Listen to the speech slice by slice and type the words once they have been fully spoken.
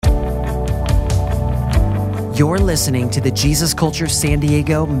You're listening to the Jesus Culture San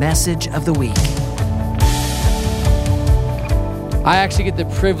Diego Message of the Week. I actually get the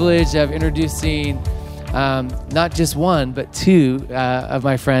privilege of introducing not just one, but two of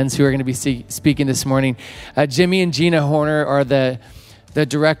my friends who are going to be speaking this morning. Jimmy and Gina Horner are the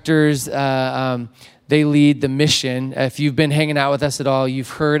directors. They lead the mission. If you've been hanging out with us at all, you've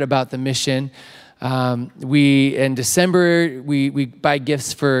heard about the mission. In December, we buy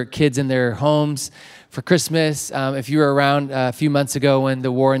gifts for kids in their homes for Christmas. If you were around a few months ago when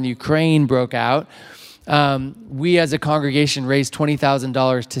the war in the Ukraine broke out, we as a congregation raised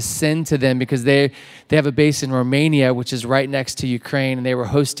 $20,000 to send to them because they have a base in Romania, which is right next to Ukraine, and they were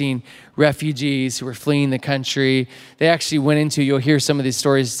hosting refugees who were fleeing the country. They actually went into, you'll hear some of these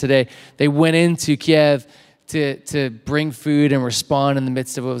stories today, they went into Kiev to bring food and respond in the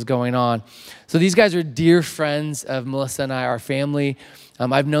midst of what was going on. So these guys are dear friends of Melissa and I, our family.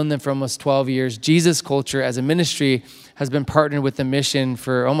 I've known them for almost 12 years. Jesus Culture as a ministry has been partnered with the mission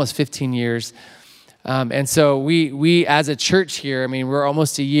for almost 15 years. And so we as a church here, we're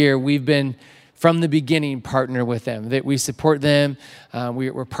almost a year, we've been from the beginning partner with them. That we support them,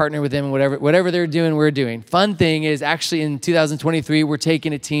 we're partnering with them, whatever they're doing, we're doing. Fun thing is actually in 2023, we're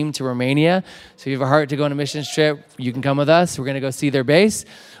taking a team to Romania. So if you have a heart to go on a missions trip, you can come with us. We're gonna go see their base.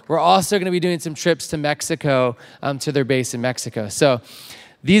 We're also gonna be doing some trips to Mexico, to their base in Mexico. So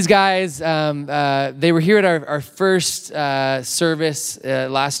these guys, they were here at our first service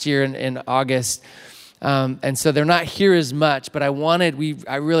last year in August. And so they're not here as much, but I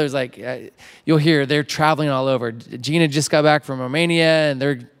realized you'll hear they're traveling all over. Gina just got back from Romania and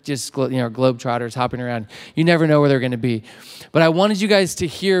they're just, globetrotters hopping around. You never know where they're going to be. But I wanted you guys to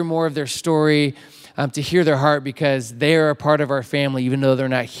hear more of their story, to hear their heart because they are a part of our family, even though they're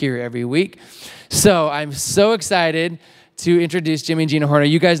not here every week. So I'm so excited to introduce Jimmy and Gina Horner.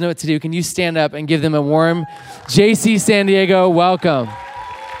 You guys know what to do. Can you stand up and give them a warm JC San Diego welcome?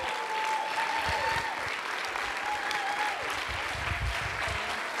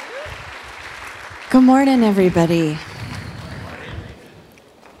 Good morning, everybody.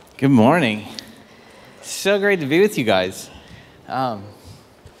 Good morning. So great to be with you guys.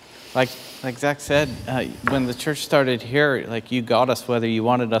 Like Zach said, when the church started here, you got us whether you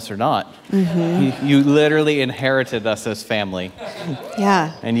wanted us or not. Mm-hmm. You literally inherited us as family.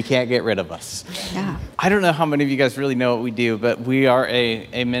 Yeah. And you can't get rid of us. Yeah. I don't know how many of you guys really know what we do, but we are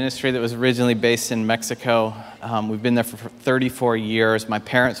a ministry that was originally based in Mexico. We've been there for 34 years. My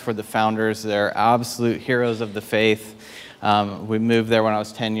parents were the founders. They're absolute heroes of the faith. We moved there when I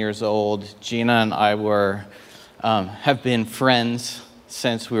was 10 years old. Gina and I have been friends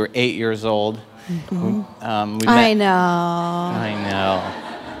since we were 8 years old. Mm-hmm. I know.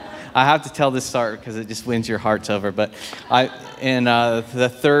 I have to tell this story because it just wins your hearts over. But in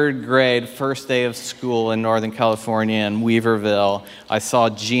the third grade, first day of school in Northern California in Weaverville, I saw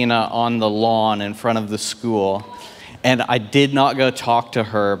Gina on the lawn in front of the school. And I did not go talk to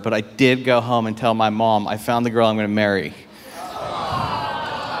her, but I did go home and tell my mom, I found the girl I'm going to marry.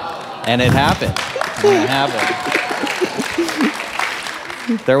 And it happened.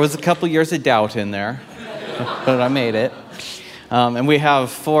 There was a couple years of doubt in there, but I made it. And we have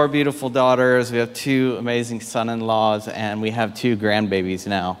 4 beautiful daughters, we have 2 amazing son-in-laws, and we have 2 grandbabies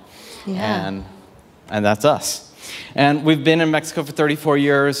now. Yeah. And that's us. And we've been in Mexico for 34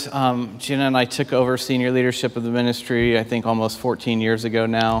 years. Gina and I took over senior leadership of the ministry, I think almost 14 years ago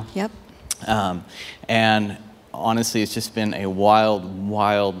now. Yep. And honestly, it's just been a wild,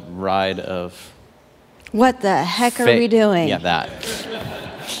 wild ride of... What the heck are we doing? Yeah, that.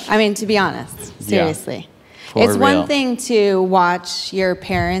 To be honest, seriously. Yeah, it's one thing to watch your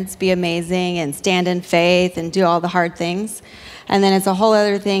parents be amazing and stand in faith and do all the hard things. And then it's a whole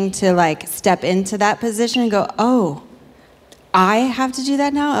other thing to step into that position and go, oh, I have to do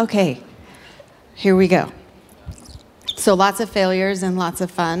that now? Okay, here we go. So lots of failures and lots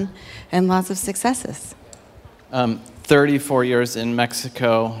of fun and lots of successes. 34 years in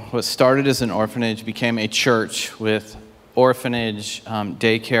Mexico. What started as an orphanage became a church with orphanage,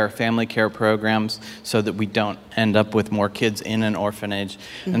 daycare, family care programs so that we don't end up with more kids in an orphanage.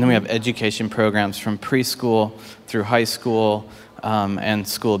 Mm-hmm. And then we have education programs from preschool through high school and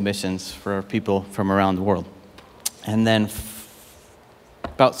school admissions for people from around the world. And then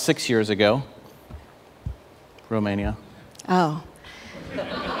about 6 years ago, Romania. Oh.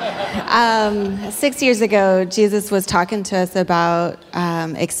 6 years ago, Jesus was talking to us about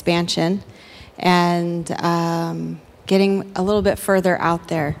expansion and getting a little bit further out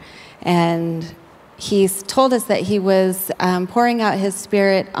there. And he's told us that he was pouring out his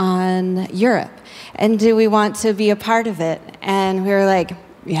Spirit on Europe. And do we want to be a part of it? And we were like,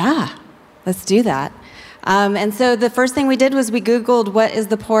 yeah, let's do that. And so the first thing we did was we Googled what is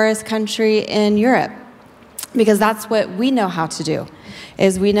the poorest country in Europe, because that's what we know how to do,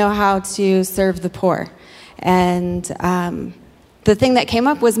 is we know how to serve the poor. And the thing that came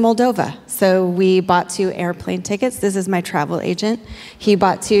up was Moldova. So we bought 2 airplane tickets. This is my travel agent. He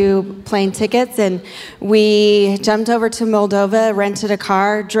bought 2 plane tickets, and we jumped over to Moldova, rented a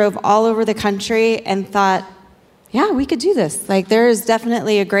car, drove all over the country, and thought, yeah, we could do this. Like, there is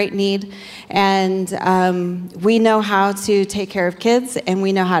definitely a great need, and we know how to take care of kids, and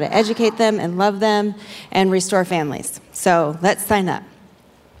we know how to educate them and love them and restore families. So let's sign up.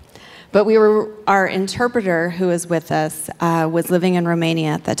 But our interpreter who was with us was living in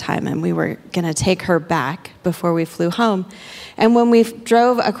Romania at the time, and we were going to take her back before we flew home. And when we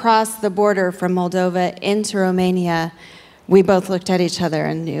drove across the border from Moldova into Romania, we both looked at each other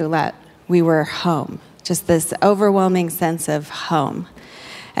and knew that we were home. Just this overwhelming sense of home.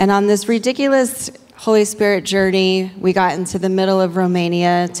 And on this ridiculous Holy Spirit journey, we got into the middle of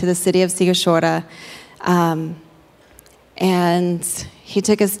Romania to the city of Sighișoara, and he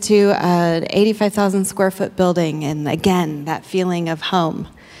took us to an 85,000 square foot building, and again, that feeling of home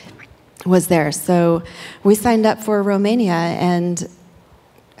was there. So we signed up for Romania and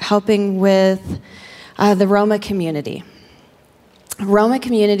helping with the Roma community. Roma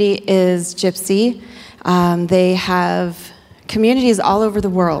community is Gypsy. They have communities all over the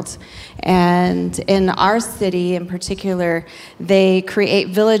world. And in our city in particular, they create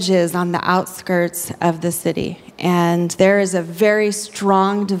villages on the outskirts of the city. And there is a very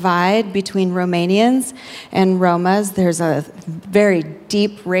strong divide between Romanians and Romas. There's a very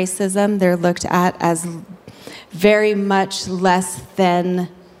deep racism. They're looked at as very much less than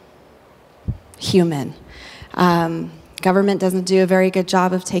human. Government doesn't do a very good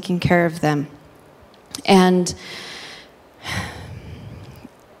job of taking care of them. And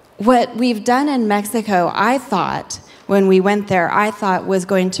what we've done in Mexico, I thought, when we went there, I thought was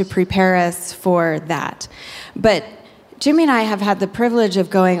going to prepare us for that. But Jimmy and I have had the privilege of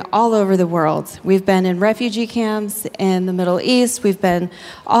going all over the world. We've been in refugee camps in the Middle East. We've been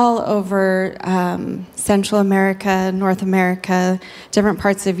all over Central America, North America, different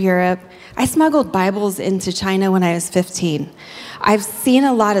parts of Europe. I smuggled Bibles into China when I was 15. I've seen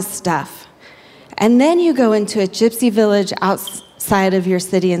a lot of stuff. And then you go into a gypsy village outside of your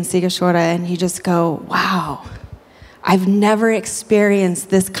city in Sighișoara, and you just go, wow, I've never experienced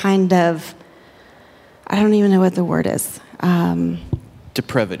this kind of, I don't even know what the word is.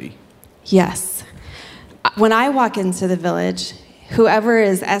 Depravity. Yes. When I walk into the village, whoever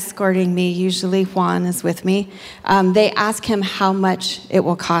is escorting me, usually Juan is with me, they ask him how much it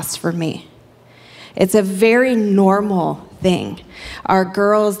will cost for me. It's a very normal thing. Our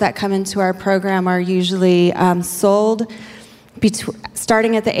girls that come into our program are usually sold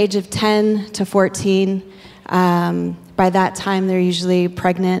starting at the age of 10 to 14. By that time, they're usually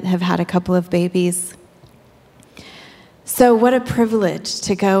pregnant, have had a couple of babies. So what a privilege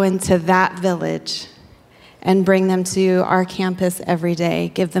to go into that village and bring them to our campus every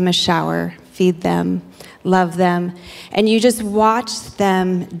day, give them a shower, feed them, love them, and you just watch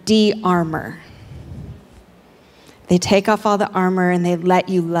them de-armor. They take off all the armor and they let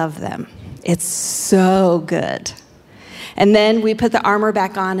you love them. It's so good. And then we put the armor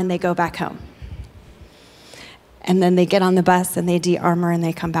back on and they go back home. And then they get on the bus and they de-armor and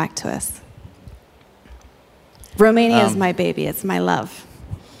they come back to us. Romania is my baby. It's my love.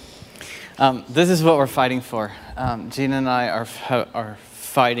 This is what we're fighting for. Gina and I are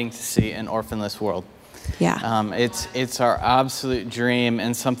fighting to see an orphanless world. Yeah. It's our absolute dream,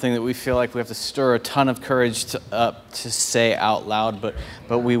 and something that we feel like we have to stir a ton of courage to say out loud,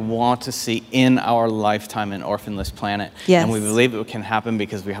 but we want to see in our lifetime an orphanless planet. Yes. And we believe it can happen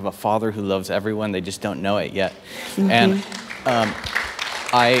because we have a Father who loves everyone. They just don't know it yet. Mm-hmm. And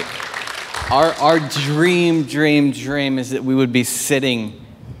our dream is that we would be sitting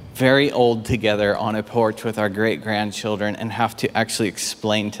very old together on a porch with our great-grandchildren and have to actually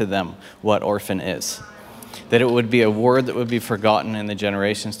explain to them what orphan is. That it would be a word that would be forgotten in the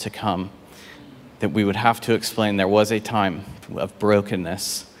generations to come. That we would have to explain there was a time of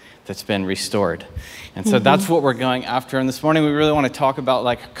brokenness that's been restored. And so that's what we're going after. And this morning we really want to talk about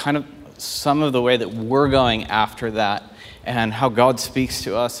like kind of some of the way that we're going after that, and how God speaks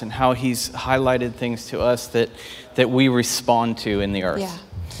to us and how he's highlighted things to us that we respond to in the earth. Yeah.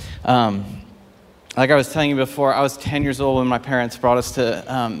 Like I was telling you before, I was 10 years old when my parents brought us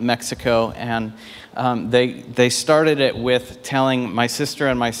to Mexico, and they started it with telling my sister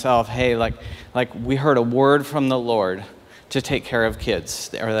and myself, hey, like we heard a word from the Lord to take care of kids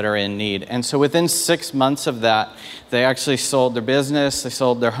that are in need. And so within 6 months of that, they actually sold their business, they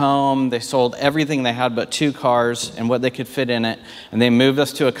sold their home, they sold everything they had but 2 cars and what they could fit in it. And they moved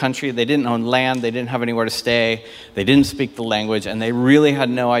us to a country. They didn't own land, they didn't have anywhere to stay, they didn't speak the language, and they really had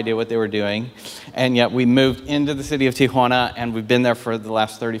no idea what they were doing. And yet we moved into the city of Tijuana, and we've been there for the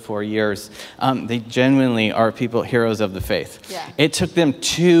last 34 years. They genuinely are people, heroes of the faith. Yeah. It took them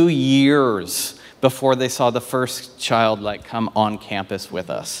 2 years before they saw the first child come on campus with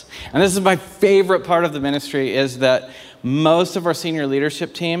us. And this is my favorite part of the ministry, is that most of our senior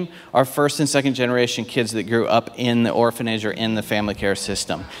leadership team are first and second generation kids that grew up in the orphanage or in the family care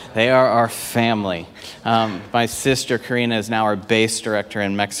system. They are our family. My sister Karina is now our base director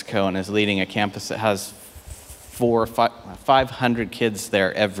in Mexico and is leading a campus that has 500 kids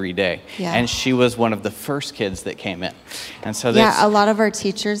there every day. Yeah. And she was one of the first kids that came in. And so a lot of our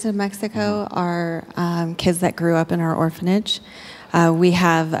teachers in Mexico are kids that grew up in our orphanage. We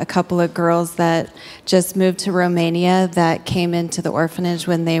have a couple of girls that just moved to Romania that came into the orphanage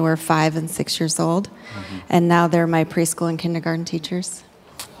when they were 5 and 6 years old. And now they're my preschool and kindergarten teachers.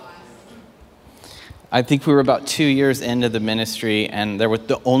 I think we were about 2 years into the ministry, and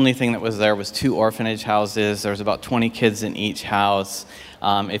the only thing that was there was 2 orphanage houses. There was about 20 kids in each house.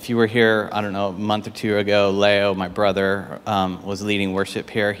 If you were here, I don't know, a month or 2 ago, Leo, my brother, was leading worship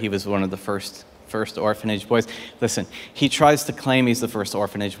here. He was one of the first orphanage boys. Listen, he tries to claim he's the first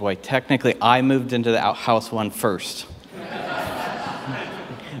orphanage boy. Technically, I moved into the house one first.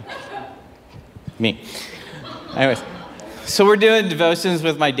 Me. Anyways. So we're doing devotions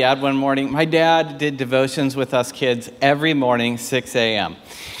with my dad one morning. My dad did devotions with us kids every morning, 6 a.m.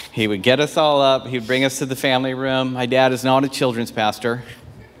 He would get us all up. He would bring us to the family room. My dad is not a children's pastor.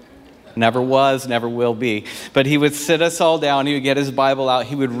 Never was, never will be. But he would sit us all down. He would get his Bible out.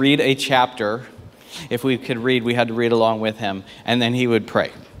 He would read a chapter. If we could read, we had to read along with him. And then he would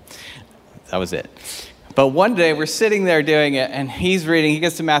pray. That was it. But one day we're sitting there doing it, and he's reading. He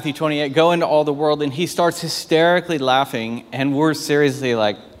gets to Matthew 28, go into all the world, and he starts hysterically laughing, and we're seriously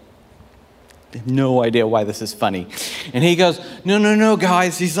like, no idea why this is funny. And he goes, no,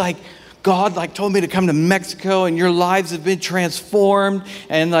 guys. He's like, God told me to come to Mexico, and your lives have been transformed,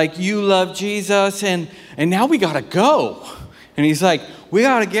 and you love Jesus, and now we gotta go. And he's like, we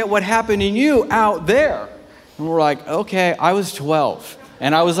gotta get what happened in you out there. And we're like, okay. I was 12.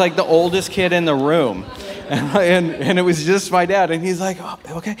 And I was the oldest kid in the room. And it was just my dad. And he's like, oh,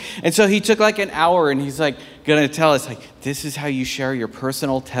 okay. And so he took an hour, and he's going to tell us, this is how you share your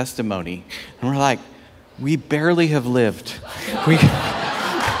personal testimony. And we're like, we barely have lived.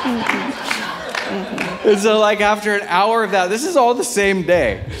 And so after an hour of that, this is all the same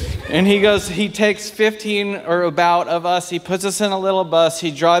day. And he takes 15 or about of us, he puts us in a little bus,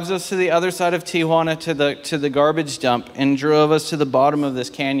 he drives us to the other side of Tijuana to the garbage dump, and drove us to the bottom of this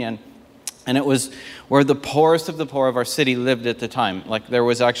canyon. And it was where the poorest of the poor of our city lived at the time. There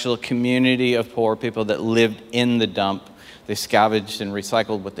was actually a community of poor people that lived in the dump. They scavenged and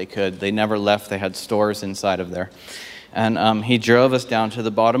recycled what they could. They never left. They had stores inside of there. And he drove us down to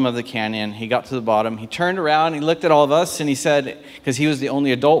the bottom of the canyon. He got to the bottom. He turned around. He looked at all of us, and he said, because he was the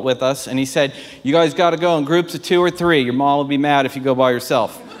only adult with us, and he said, you guys got to go in groups of 2 or 3. Your mom will be mad if you go by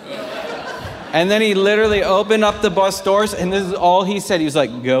yourself. And then he literally opened up the bus doors, and this is all he said. He was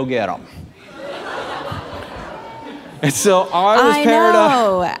like, go get them. And so I was paired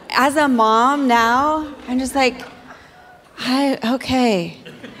up. As a mom now, I'm just okay.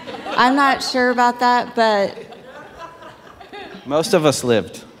 I'm not sure about that, but... Most of us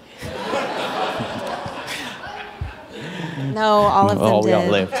lived. No, all of them did. We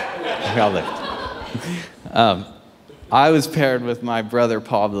all lived. I was paired with my brother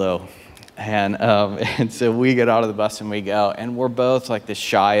Pablo, and so we get out of the bus and we go, and we're both the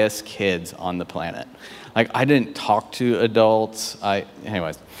shyest kids on the planet. I didn't talk to adults.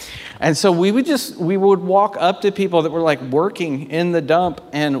 Anyways. And so we would walk up to people that were working in the dump,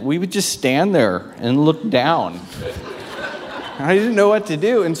 and we would just stand there and look down. I didn't know what to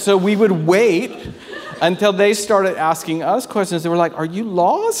do. And so we would wait until they started asking us questions. They were like, are you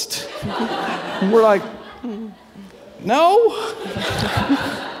lost? And we're like, no.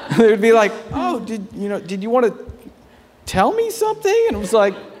 They would be like, oh, did you want to tell me something? And it was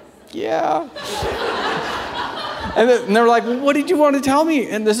like, yeah. And they were like, well, what did you want to tell me?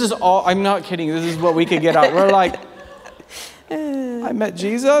 And this is all, I'm not kidding, this is what we could get out. We're like, I met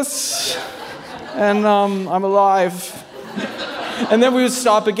Jesus, and I'm alive. And then we would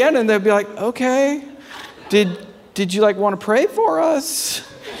stop again, and they'd be like, okay, did you want to pray for us?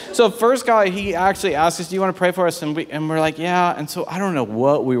 So first guy, he actually asked us, do you want to pray for us? And we're like, yeah. And so I don't know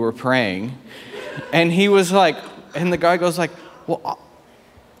what we were praying. And he was like, And the guy goes like, well,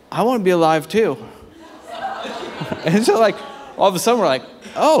 I want to be alive too. And so like, all of a sudden we're like,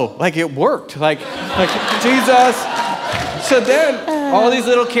 oh, like it worked. Like Jesus. So then all these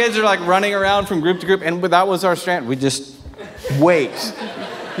little kids are like running around from group to group, and that was our strand. We just wait.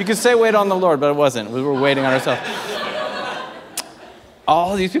 You could say wait on the Lord, but it wasn't. We were waiting on ourselves.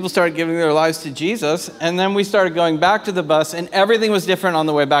 All these people started giving their lives to Jesus, and then we started going back to the bus, and everything was different on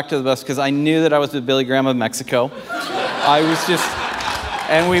the way back to the bus because I knew that I was with Billy Graham of Mexico.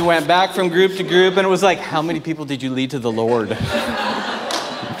 And we went back from group to group, and it was like, how many people did you lead to the Lord?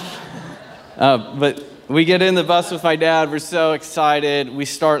 But we get in the bus with my dad. We're so excited. We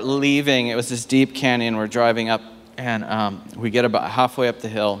start leaving. It was this deep canyon. We're driving up, and we get about halfway up the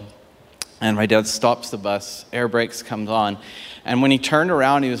hill, and my dad stops the bus. Air brakes comes on. And when he turned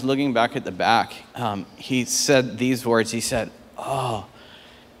around, he was looking back at the back. He said these words. He said, oh,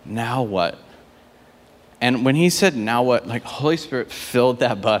 now what? And when he said, now what, like Holy Spirit filled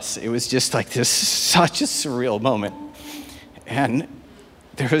that bus. It was just like this, such a surreal moment. And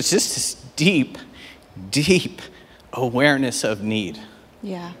there was just this deep, deep awareness of need.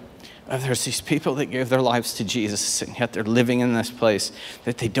 Yeah. There's these people that gave their lives to Jesus, and yet they're living in this place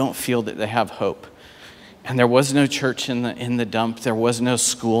that they don't feel that they have hope. And there was no church in the dump. There was no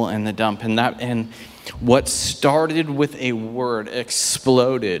school in the dump. And what started with a word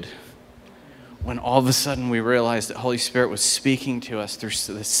exploded when all of a sudden we realized that Holy Spirit was speaking to us through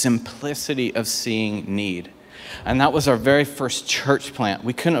the simplicity of seeing need. And that was our very first church plant.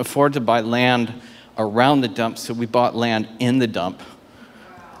 We couldn't afford to buy land around the dump, so we bought land in the dump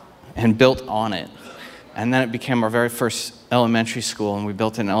and built on it. And then it became our very first elementary school, and we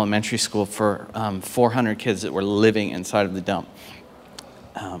built an elementary school for 400 kids that were living inside of the dump.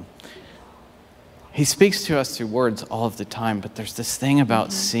 He speaks to us through words all of the time, but there's this thing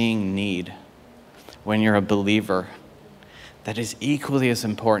about seeing need when you're a believer that is equally as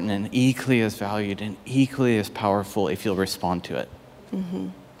important and equally as valued and equally as powerful if you'll respond to it. Mm-hmm.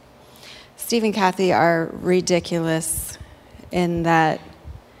 Steve and Kathy are ridiculous in that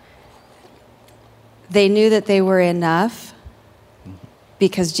they knew that they were enough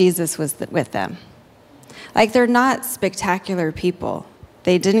because Jesus was with them. Like, they're not spectacular people.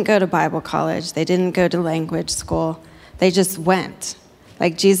 They didn't go to Bible college. They didn't go to language school. They just went.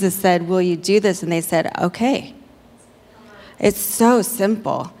 Like, Jesus said, will you do this? And they said, okay. It's so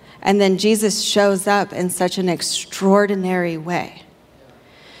simple. And then Jesus shows up in such an extraordinary way.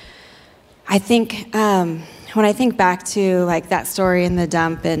 I think, when I think back to like that story in the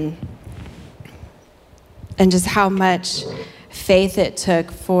dump and just how much faith it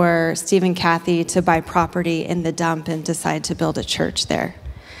took for Steve and Kathy to buy property in the dump and decide to build a church there.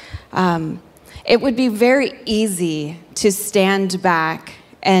 It would be very easy to stand back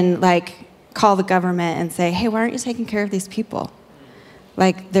and like call the government and say, hey, why aren't you taking care of these people?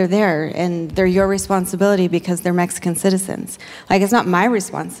 Like, they're there and they're your responsibility because they're Mexican citizens. Like, it's not my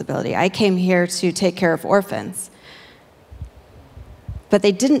responsibility. I came here to take care of orphans. But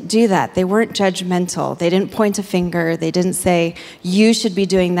they didn't do that. They weren't judgmental. They didn't point a finger. They didn't say, you should be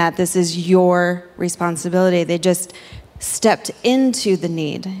doing that. This is your responsibility. They just stepped into the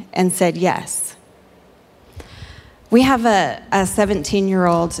need and said yes. We have a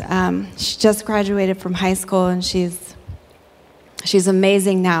 17-year-old. She just graduated from high school, and she's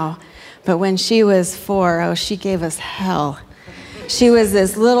amazing now. But when she was 4, she gave us hell. She was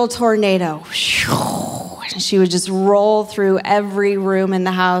this little tornado. She would just roll through every room in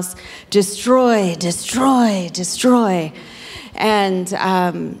the house, destroy, destroy, destroy.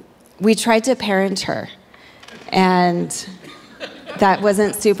 And we tried to parent her, and that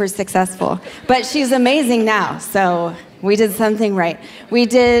wasn't super successful. But she's amazing now, so we did something right. We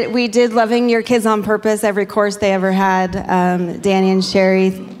did Loving Your Kids on Purpose, every course they ever had. Danny and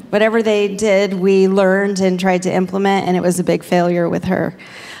Sherry, whatever they did, we learned and tried to implement, and it was a big failure with her.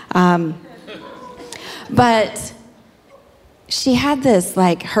 But she had this,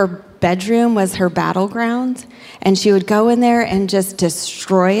 like, her bedroom was her battleground, and she would go in there and just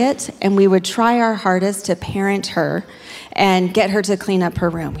destroy it, and we would try our hardest to parent her and get her to clean up her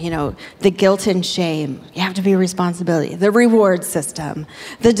room. You know, the guilt and shame, you have to be responsibility, the reward system,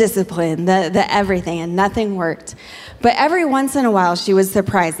 the discipline, the everything, and nothing worked. But every once in a while, she would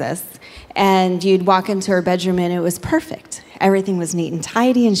surprise us, and you'd walk into her bedroom, and it was perfect. Everything was neat and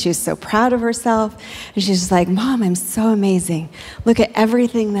tidy, and she was so proud of herself. And she's just like, Mom, I'm so amazing. Look at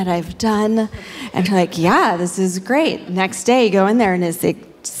everything that I've done. And you're like, yeah, this is great. Next day, you go in there, and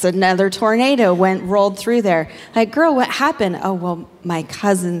it's another tornado rolled through there. Like, girl, what happened? Oh, well, my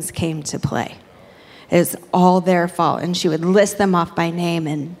cousins came to play. It's all their fault. And she would list them off by name,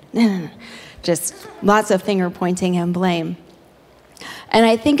 and just lots of finger pointing and blame. And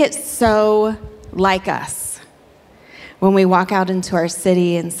I think it's so like us when we walk out into our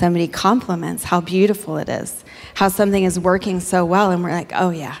city and somebody compliments how beautiful it is, how something is working so well, and we're like, oh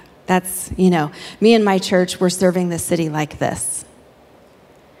yeah, that's, me and my church, we're serving the city like this.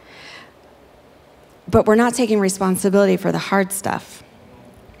 But we're not taking responsibility for the hard stuff.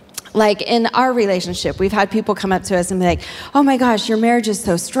 Like in our relationship, we've had people come up to us and be like, oh my gosh, your marriage is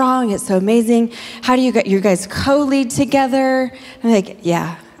so strong, it's so amazing. How do you guys co-lead together? I'm like,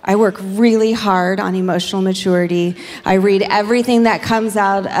 yeah, I work really hard on emotional maturity. I read everything that comes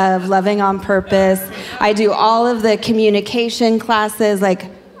out of Loving on Purpose. I do all of the communication classes. Like,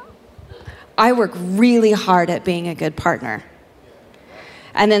 I work really hard at being a good partner.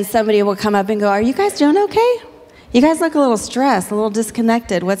 And then somebody will come up and go, are you guys doing okay? You guys look a little stressed, a little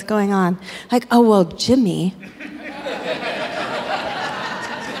disconnected. What's going on? Like, oh, well, Jimmy.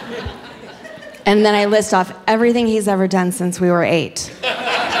 And then I list off everything he's ever done since we were 8.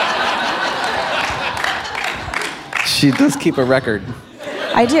 She does keep a record.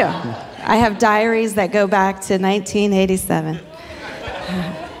 I do. I have diaries that go back to 1987.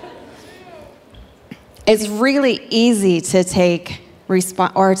 It's really easy to take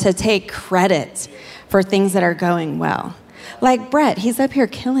credit for things that are going well. Like Brett, he's up here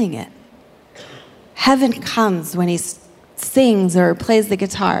killing it. Heaven comes when he sings or plays the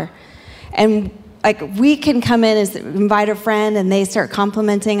guitar. And like we can come in and invite a friend and they start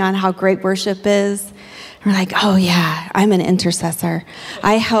complimenting on how great worship is. We're like, oh yeah, I'm an intercessor.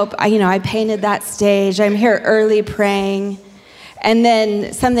 I help, I painted that stage. I'm here early praying. And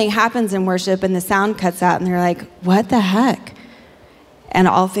then something happens in worship and the sound cuts out and they're like, what the heck? And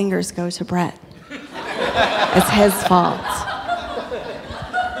all fingers go to Brett. It's his fault.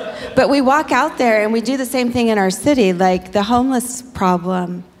 But we walk out there and we do the same thing in our city, like the homeless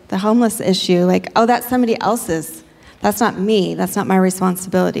problem, the homeless issue, like, oh, that's somebody else's. That's not me. That's not my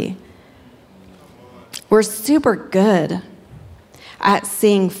responsibility. We're super good at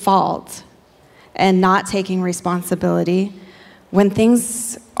seeing fault and not taking responsibility when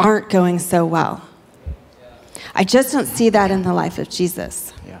things aren't going so well. I just don't see that in the life of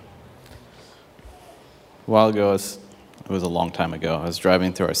Jesus. Yeah. A while ago, it was a long time ago, I was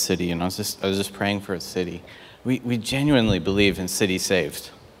driving through our city and I was just praying for a city. We genuinely believe in City Saved.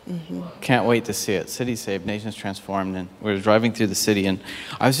 Mm-hmm. Can't wait to see it. City Saved, Nations Transformed. And we were driving through the city and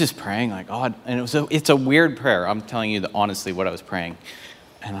I was just praying like, God, and it's a weird prayer. I'm telling you honestly what I was praying.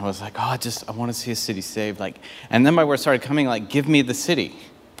 And I was like, oh, I want to see a city saved. Like, and then my words started coming like, give me the city.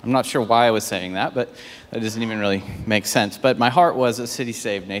 I'm not sure why I was saying that, but that doesn't even really make sense. But my heart was a city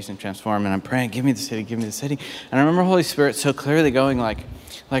saved, nation transformed, and I'm praying, give me the city, give me the city. And I remember Holy Spirit so clearly going like,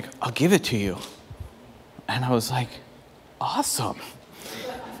 I'll give it to you. And I was like, awesome.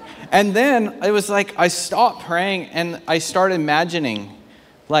 And then it was like, I stopped praying and I started imagining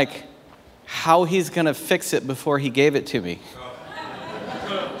like how he's going to fix it before he gave it to me.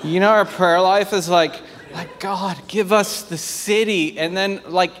 Our prayer life is like, God, give us the city. And then,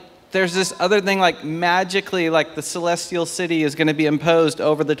 there's this other thing, magically, the celestial city is going to be imposed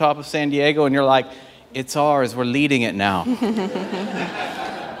over the top of San Diego. And you're like, it's ours. We're leading it now.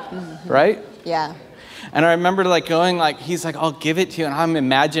 Right? Yeah. And I remember, going, he's like, I'll give it to you. And I'm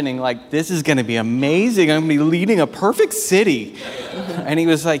imagining, this is going to be amazing. I'm going to be leading a perfect city. And he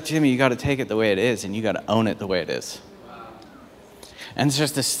was like, Jimmy, you got to take it the way it is. And you got to own it the way it is. And it's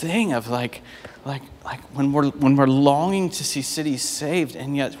just this thing of when we're longing to see cities saved,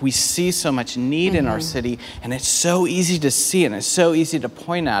 and yet we see so much need in our city, and it's so easy to see, and it's so easy to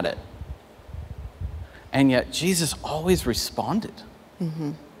point at it. And yet Jesus always responded.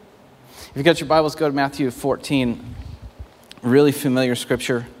 Mm-hmm. If you got your Bibles, go to Matthew 14. Really familiar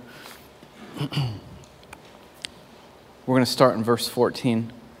scripture. We're going to start in verse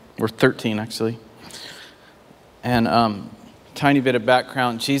 14, or 13 actually. And tiny bit of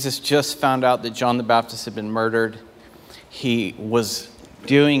background. Jesus just found out that John the Baptist had been murdered. He was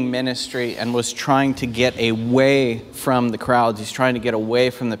doing ministry and was trying to get away from the crowds. He's trying to get away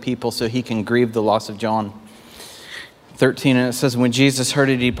from the people so he can grieve the loss of John. 13, and it says, when Jesus heard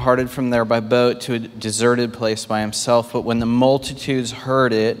it, he departed from there by boat to a deserted place by himself. But when the multitudes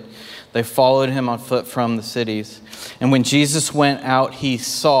heard it, they followed him on foot from the cities. And when Jesus went out, he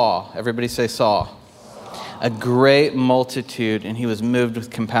saw, everybody say saw, a great multitude, and he was moved with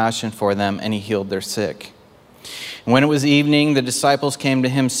compassion for them, and he healed their sick. And when it was evening, the disciples came to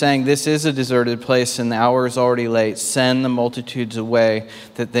him, saying, this is a deserted place, and the hour is already late. Send the multitudes away,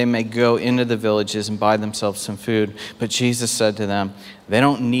 that they may go into the villages and buy themselves some food. But Jesus said to them, they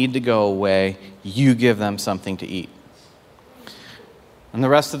don't need to go away. You give them something to eat. And the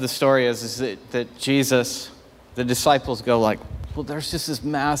rest of the story is that Jesus, the disciples go like, well, there's just this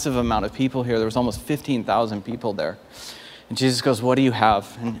massive amount of people here. There was almost 15,000 people there. And Jesus goes, what do you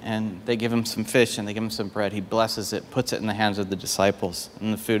have? And they give him some fish and they give him some bread. He blesses it, puts it in the hands of the disciples,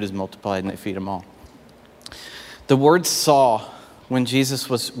 and the food is multiplied and they feed them all. The word saw, when Jesus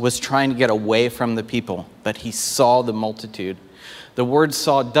was trying to get away from the people, but he saw the multitude. The word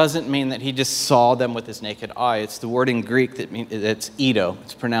saw doesn't mean that he just saw them with his naked eye. It's the word in Greek that's eido.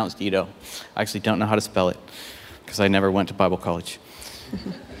 It's pronounced eido. I actually don't know how to spell it because I never went to Bible college.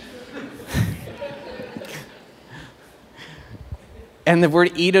 And the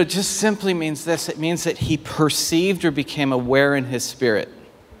word eido just simply means this. It means that he perceived or became aware in his spirit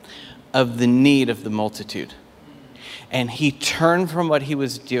of the need of the multitude. And he turned from what he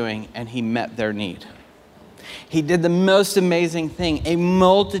was doing and he met their need. He did the most amazing thing. A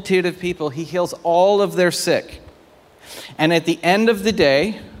multitude of people. He heals all of their sick. And at the end of the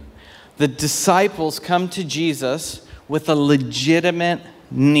day, the disciples come to Jesus with a legitimate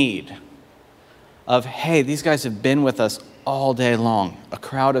need of, hey, these guys have been with us all day long, a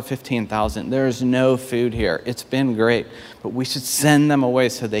crowd of 15,000. There is no food here. It's been great, but we should send them away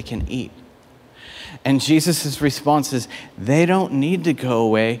so they can eat. And Jesus' response is, they don't need to go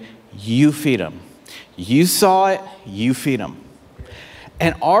away. You feed them. You saw it, you feed them.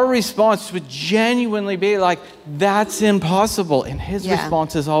 And our response would genuinely be like, that's impossible. And his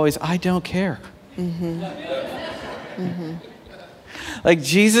response is always, I don't care. Mm-hmm. Mm-hmm. Like,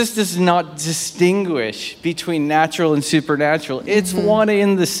 Jesus does not distinguish between natural and supernatural. It's one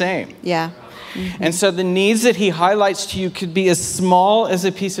and the same. Yeah. Mm-hmm. And so the needs that he highlights to you could be as small as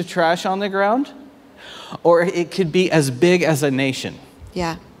a piece of trash on the ground, or it could be as big as a nation.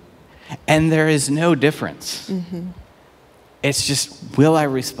 Yeah. And there is no difference. Mm-hmm. It's just, will I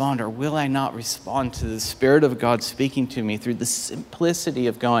respond or will I not respond to the Spirit of God speaking to me through the simplicity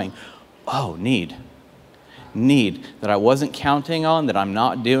of going, oh, need that I wasn't counting on, that I'm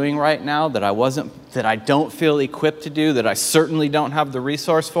not doing right now, that I don't feel equipped to do, that I certainly don't have the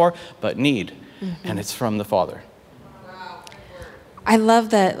resource for, but need. Mm-hmm. And it's from the Father. I love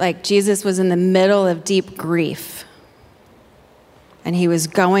that, like, Jesus was in the middle of deep grief and he was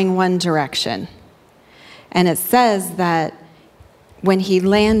going one direction. And it says that when he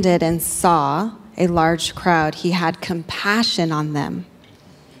landed and saw a large crowd, he had compassion on them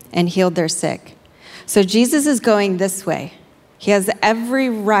and healed their sick. So Jesus is going this way. He has every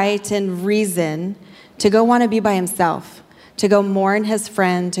right and reason to go want to be by himself, to go mourn his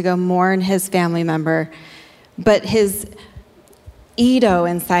friend, to go mourn his family member. But his eido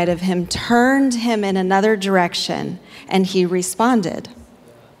inside of him turned him in another direction, and he responded.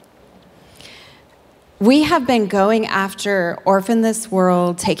 We have been going after Orphan This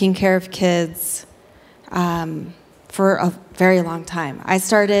World, taking care of kids, for a very long time. I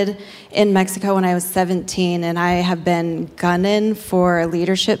started in Mexico when I was 17, and I have been gunning for a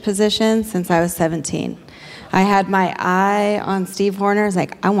leadership position since I was 17. I had my eye on Steve Horner. I was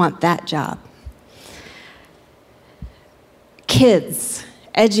like, I want that job. Kids,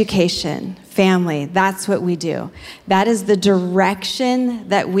 education, family, that's what we do. That is the direction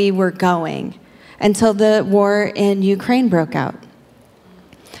that we were going until the war in Ukraine broke out.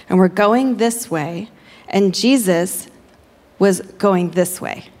 And we're going this way, and Jesus was going this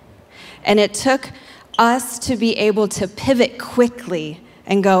way. And it took us to be able to pivot quickly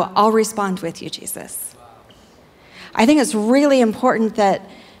and go, I'll respond with you, Jesus. I think it's really important that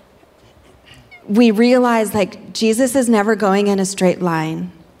we realize, like, Jesus is never going in a straight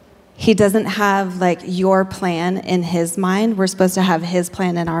line. He doesn't have, like, your plan in his mind. We're supposed to have his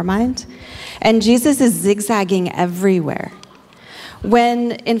plan in our mind. And Jesus is zigzagging everywhere.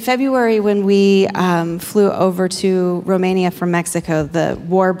 In February, when we flew over to Romania from Mexico, the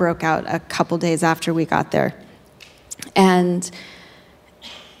war broke out a couple days after we got there. And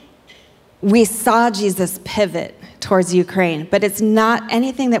we saw Jesus pivot towards Ukraine, but it's not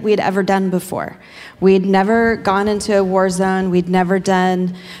anything that we'd ever done before. We'd never gone into a war zone. We'd never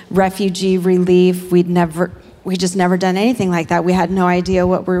done refugee relief. We just never done anything like that. We had no idea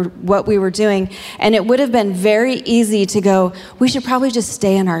what we were doing. And it would have been very easy to go, we should probably just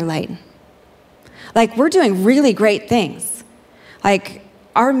stay in our lane. Like, we're doing really great things. Like,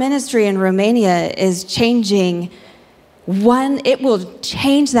 our ministry in Romania is changing it will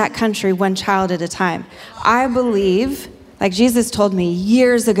change that country one child at a time. I believe, like Jesus told me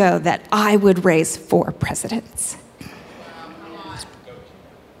years ago, that I would raise 4 presidents.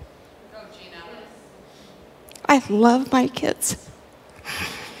 I love my kids.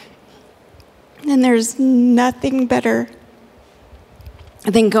 And there's nothing better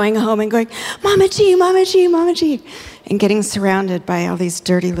And then going home and going, Mama G, Mama G, Mama G, and getting surrounded by all these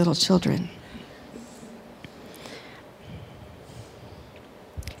dirty little children.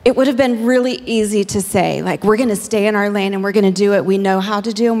 It would have been really easy to say, like, we're going to stay in our lane and we're going to do what we know how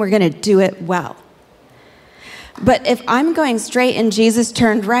to do and we're going to do it well. But if I'm going straight and Jesus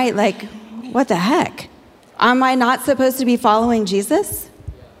turned right, like, what the heck? Am I not supposed to be following Jesus?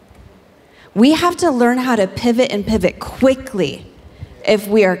 We have to learn how to pivot and pivot quickly if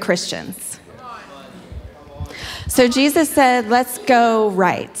we are Christians. So Jesus said, let's go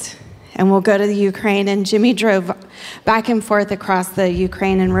right. And we'll go to the Ukraine. And Jimmy drove back and forth across the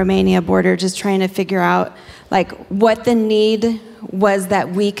Ukraine and Romania border, just trying to figure out, like, what the need was that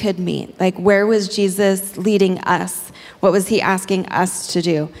we could meet. Like, where was Jesus leading us? What was he asking us to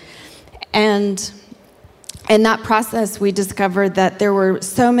do? And in that process, we discovered that there were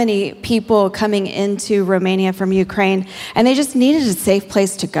so many people coming into Romania from Ukraine, and they just needed a safe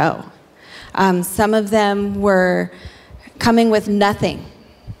place to go. Some of them were coming with nothing.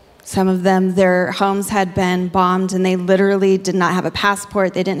 Some of them, their homes had been bombed, and they literally did not have a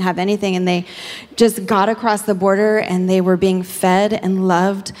passport. They didn't have anything, and they just got across the border, and they were being fed and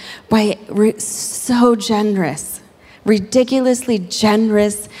loved by so generous, ridiculously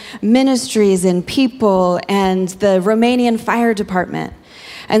generous ministries and people and the Romanian fire department.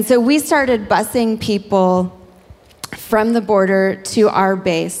 And so we started busing people from the border to our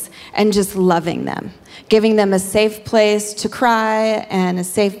base and just loving them, giving them a safe place to cry and a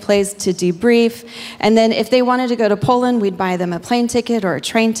safe place to debrief. And then if they wanted to go to Poland, we'd buy them a plane ticket or a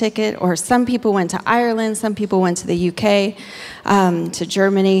train ticket, or some people went to Ireland, some people went to the UK, to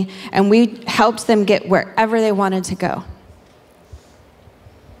Germany, and we helped them get wherever they wanted to go.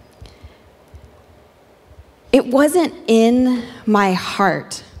 It wasn't in my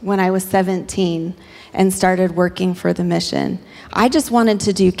heart when I was 17 and started working for the mission. I just wanted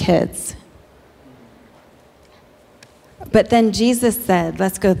to do kids. But then Jesus said,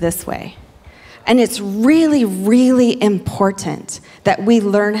 let's go this way. And it's really, really important that we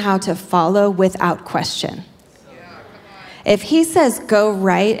learn how to follow without question. If he says go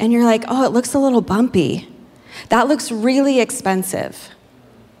right, and you're like, oh, it looks a little bumpy. That looks really expensive.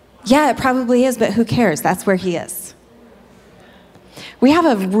 Yeah, it probably is, but who cares? That's where he is. We have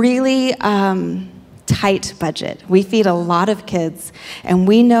a really tight budget. We feed a lot of kids, and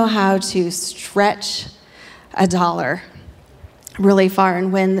we know how to stretch a dollar really far.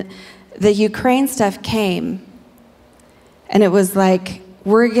 And when the Ukraine stuff came, and it was like,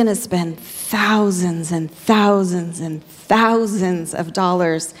 we're going to spend thousands and thousands and thousands of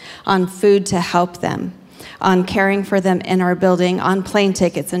dollars on food to help them, on caring for them in our building, on plane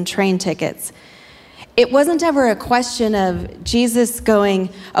tickets and train tickets. It wasn't ever a question of Jesus going,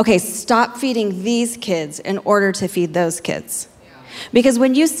 okay, stop feeding these kids in order to feed those kids. Because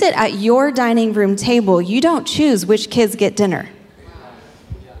when you sit at your dining room table, you don't choose which kids get dinner.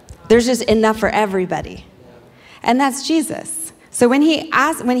 There's just enough for everybody. And that's Jesus. So when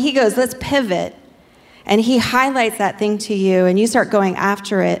he goes, let's pivot, and he highlights that thing to you, and you start going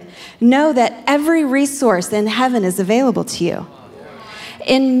after it, know that every resource in heaven is available to you.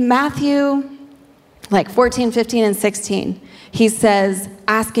 In Matthew, 14, 15, and 16, he says,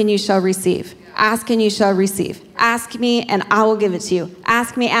 ask and you shall receive. Ask and you shall receive. Ask me and I will give it to you.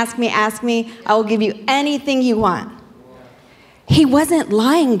 Ask me, ask me, ask me. I will give you anything you want. He wasn't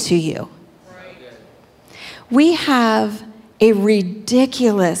lying to you. We have a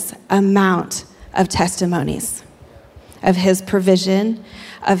ridiculous amount of testimonies of his provision,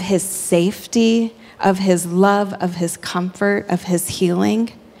 of his safety, of his love, of his comfort, of his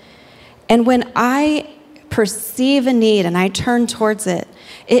healing. And when I perceive a need and I turn towards it,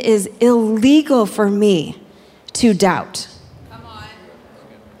 it is illegal for me to doubt. Come on.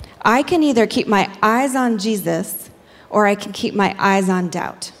 I can either keep my eyes on Jesus or I can keep my eyes on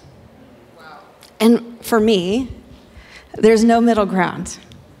doubt. Wow. And for me, there's no middle ground.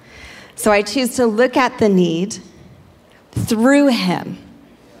 So I choose to look at the need through him.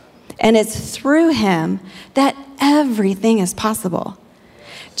 And it's through him that everything is possible.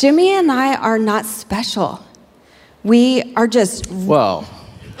 Jimmy and I are not special. We are just... Well...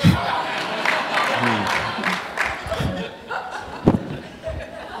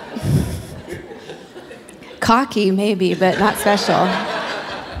 cocky, maybe, but not special.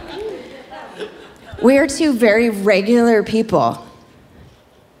 We are two very regular people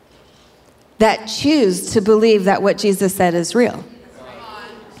that choose to believe that what Jesus said is real.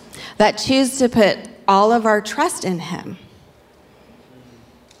 That choose to put all of our trust in him.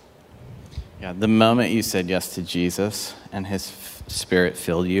 Yeah, the moment you said yes to Jesus and his spirit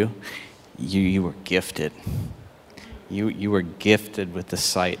filled you, you were gifted. You were gifted with the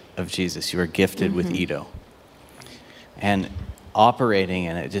sight of Jesus. You were gifted with Edo. And operating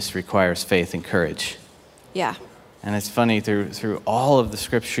in it just requires faith and courage. Yeah. And it's funny, through all of the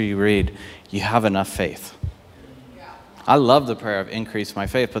scripture you read, you have enough faith. I love the prayer of increase my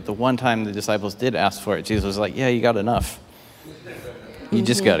faith, but the one time the disciples did ask for it, Jesus was like, yeah, you got enough. You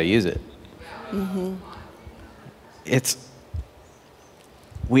just got to use it.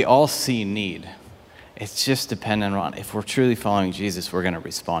 We all see need. It's just dependent on, if we're truly following Jesus, we're going to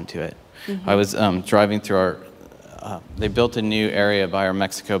respond to it. I was driving through they built a new area by our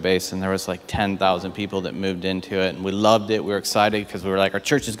Mexico base, and there was like 10,000 people that moved into it, and we loved it. We were excited because we were like, our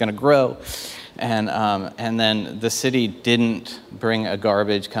church is going to grow. And then the city didn't bring a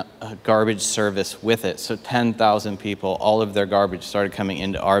garbage service with it. So 10,000 people, all of their garbage started coming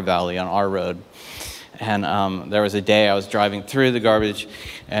into our valley on our road. And there was a day I was driving through the garbage,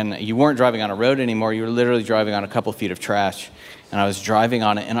 and you weren't driving on a road anymore. You were literally driving on a couple feet of trash. And I was driving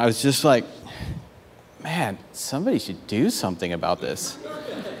on it, and I was just like, man, somebody should do something about this.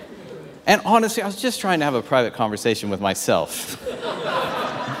 And honestly, I was just trying to have a private conversation with myself.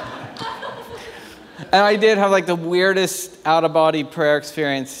 And I did have like the weirdest out-of-body prayer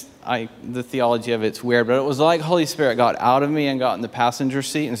experience. The theology of it's weird, but it was like Holy Spirit got out of me and got in the passenger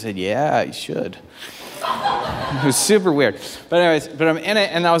seat and said, yeah, you should. It was super weird. But anyways, I'm in it,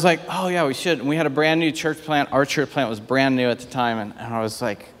 and I was like, oh yeah, we should. And we had a brand new church plant. Our church plant was brand new at the time, and I was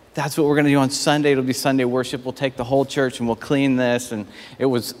like, that's what we're going to do on Sunday. It'll be Sunday worship. We'll take the whole church and we'll clean this. And it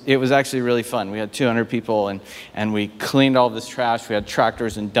was actually really fun. We had 200 people, and we cleaned all this trash. We had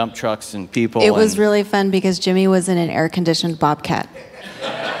tractors and dump trucks and people. It was really fun because Jimmy was in an air-conditioned Bobcat.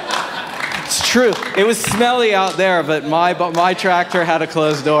 It's true. It was smelly out there, but my tractor had a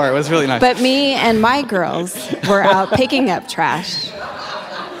closed door. It was really nice. But me and my girls were out picking up trash.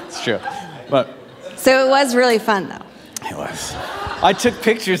 It's true. So it was really fun, though. It was. I took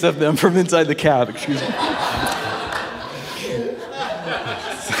pictures of them from inside the cab, excuse me.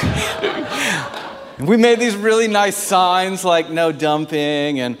 We made these really nice signs like no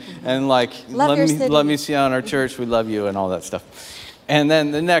dumping and like let me see on our church, we love you and all that stuff. And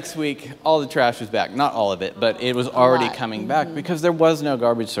then the next week, all the trash was back. Not all of it, but it was already coming back because there was no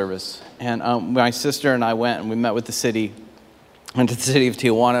garbage service. And my sister and I went and we met with the city. Went to the city of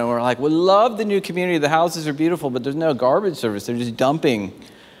Tijuana, and we're like, we love the new community. The houses are beautiful, but there's no garbage service. They're just dumping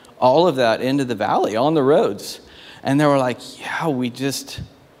all of that into the valley on the roads. And they were like, yeah, we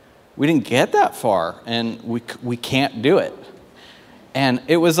didn't get that far, and we can't do it. And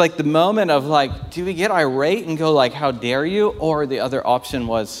it was like the moment of like, do we get irate and go like, how dare you? Or the other option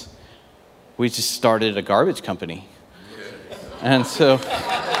was, we just started a garbage company. And so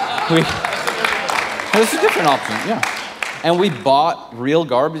it was a different option, yeah. And we bought real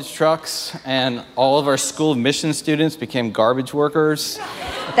garbage trucks, and all of our school of mission students became garbage workers.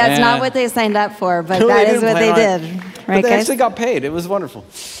 That's not what they signed up for, but that is what they did. Right, but they guys? actually got paid. It was wonderful.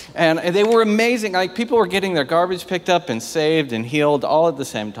 And they were amazing. Like, people were getting their garbage picked up and saved and healed all at the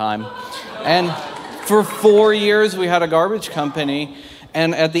same time. And for 4 years, we had a garbage company.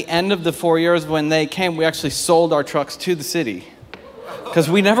 And at the end of the 4 years, when they came, we actually sold our trucks to the city. Because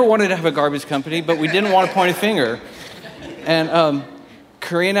we never wanted to have a garbage company, but we didn't want to point a finger. And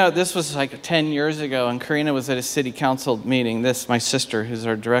Karina, this was like 10 years ago, and Karina was at a city council meeting. My sister, who's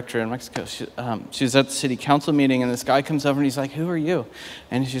our director in Mexico, she was at the city council meeting, and this guy comes over and he's like, who are you?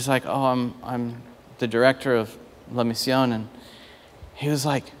 And she's like, oh, I'm the director of La Misión. And he was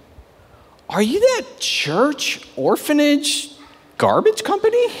like, are you that church orphanage garbage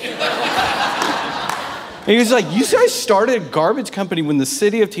company? And he was like, you guys started a garbage company when the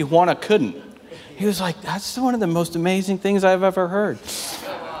city of Tijuana couldn't. He was like, that's one of the most amazing things I've ever heard.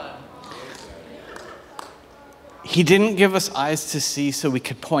 He didn't give us eyes to see so we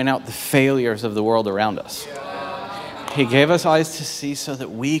could point out the failures of the world around us. He gave us eyes to see so that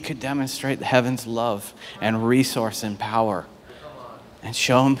we could demonstrate the heaven's love and resource and power and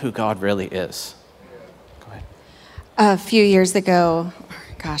show him who God really is. Go ahead. A few years ago,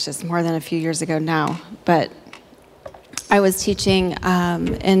 gosh, it's more than a few years ago now, but I was teaching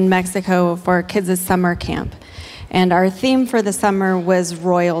in Mexico for kids' summer camp. And our theme for the summer was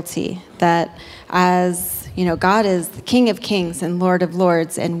royalty, that as, you know, God is the King of Kings and Lord of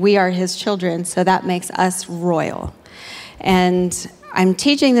Lords, and we are his children, so that makes us royal. And I'm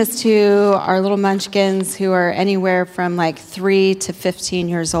teaching this to our little munchkins who are anywhere from like 3 to 15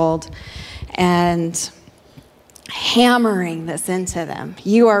 years old, and hammering this into them.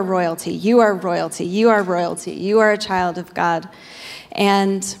 You are royalty, you are royalty, you are royalty, you are a child of God.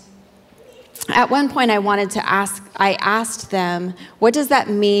 And at one point I asked them, what does that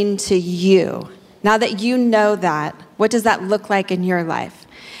mean to you? Now that you know that, What does that look like in your life?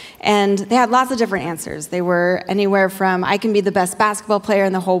 And they had lots of different answers. They were anywhere from, I can be the best basketball player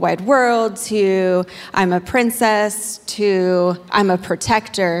in the whole wide world, to I'm a princess, to I'm a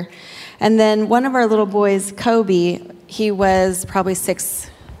protector. And then one of our little boys, Kobe, he was probably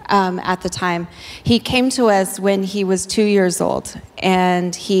 6 at the time. He came to us when he was 2 years old,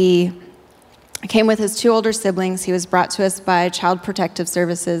 and he came with his 2 older siblings. He was brought to us by Child Protective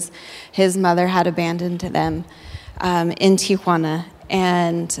Services. His mother had abandoned them in Tijuana,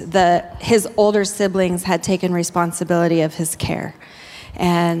 and his older siblings had taken responsibility of his care.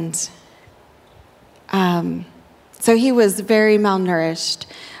 And so he was very malnourished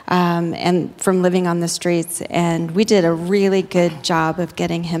and from living on the streets, and we did a really good job of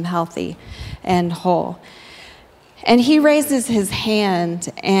getting him healthy and whole. And he raises his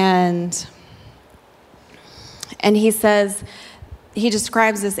hand, and he says, he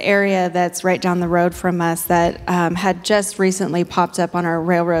describes this area that's right down the road from us that had just recently popped up on our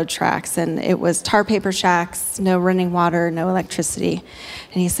railroad tracks, and it was tar paper shacks, no running water, no electricity.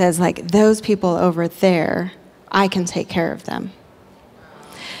 And he says, like, those people over there, I can take care of them.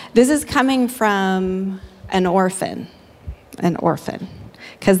 This is coming from an orphan,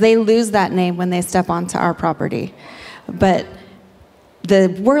 because they lose that name when they step onto our property. But the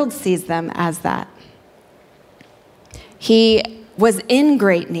world sees them as that. He was in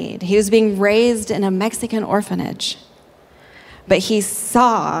great need. He was being raised in a Mexican orphanage. But he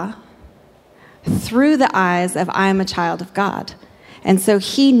saw through the eyes of, I am a child of God. And so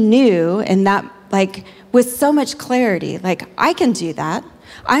he knew, and that, like, with so much clarity, like, I can do that.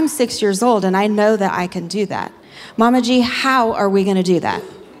 I'm 6 years old, and I know that I can do that. Mama G, how are we going to do that?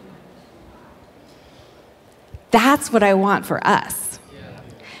 That's what I want for us.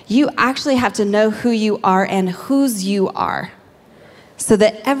 You actually have to know who you are and whose you are, so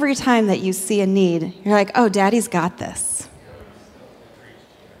that every time that you see a need, you're like, oh, Daddy's got this.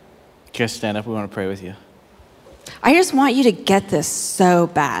 Guys, stand up. We want to pray with you. I just want you to get this so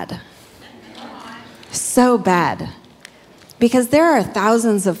bad. So bad. Because there are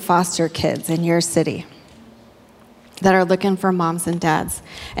thousands of foster kids in your city that are looking for moms and dads.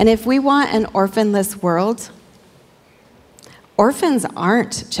 And if we want an orphanless world, orphans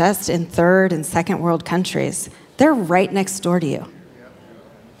aren't just in third and second world countries. They're right next door to you.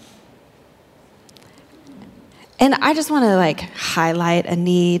 And I just want to, like, highlight a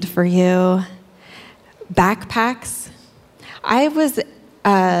need for you. Backpacks. I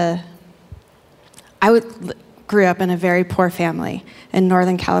grew up in a very poor family in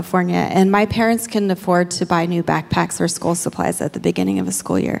Northern California, and my parents couldn't afford to buy new backpacks or school supplies at the beginning of a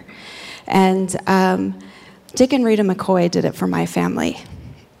school year. And Dick and Rita McCoy did it for my family.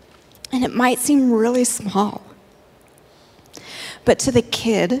 And it might seem really small, but to the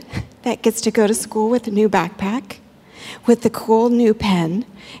kid that gets to go to school with a new backpack, with the cool new pen,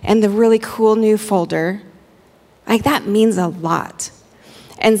 and the really cool new folder, like, that means a lot.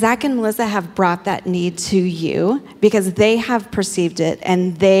 And Zach and Melissa have brought that need to you because they have perceived it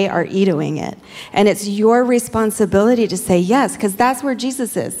and they are doing it. And it's your responsibility to say yes, because that's where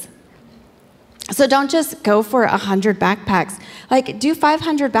Jesus is. So don't just go for 100 backpacks. Like, do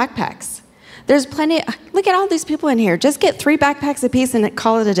 500 backpacks. There's plenty. Look at all these people in here. Just get 3 backpacks apiece and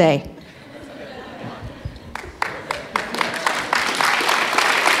call it a day.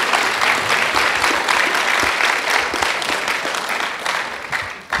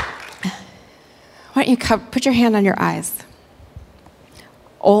 Why don't you put your hand on your eyes?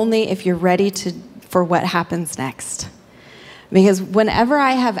 Only if you're ready for what happens next. Because whenever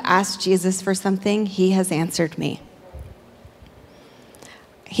I have asked Jesus for something, he has answered me.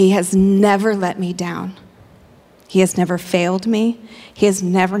 He has never let me down. He has never failed me. He has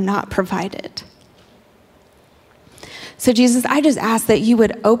never not provided. So Jesus, I just ask that you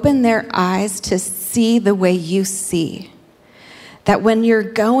would open their eyes to see the way you see. That when you're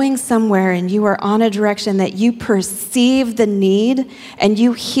going somewhere and you are on a direction, that you perceive the need and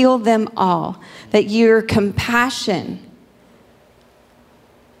you heal them all. That your compassion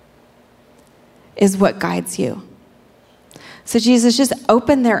is what guides you. So Jesus, just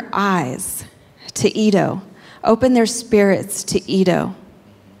open their eyes to Edo. Open their spirits to Edo.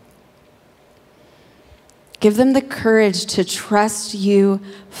 Give them the courage to trust you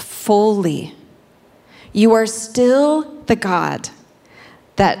fully. You are still the God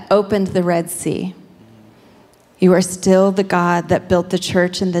that opened the Red Sea. You are still the God that built the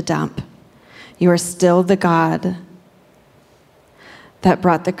church in the dump. You are still the God that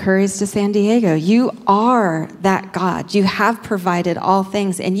brought the Currys to San Diego. You are that God. You have provided all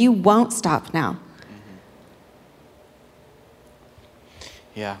things, and you won't stop now.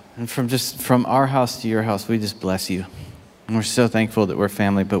 Yeah, and from our house to your house, we just bless you. And we're so thankful that we're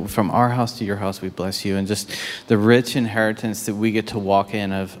family, but from our house to your house, we bless you. And just the rich inheritance that we get to walk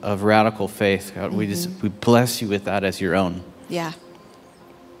in of radical faith, God, we bless you with that as your own. Yeah.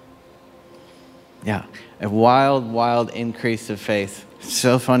 Yeah, a wild increase of faith. It's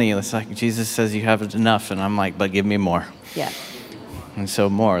so funny. It's like Jesus says you have enough, and I'm like, but give me more. Yeah. And so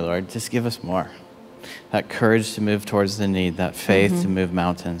more, Lord, just give us more. That courage to move towards the need, that faith to move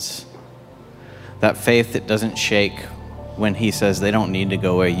mountains. That faith that doesn't shake when he says they don't need to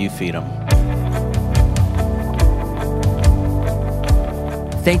go where you feed them.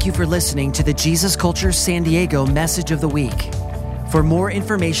 Thank you for listening to the Jesus Culture San Diego Message of the Week. For more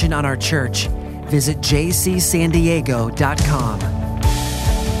information on our church, visit jcsandiego.com.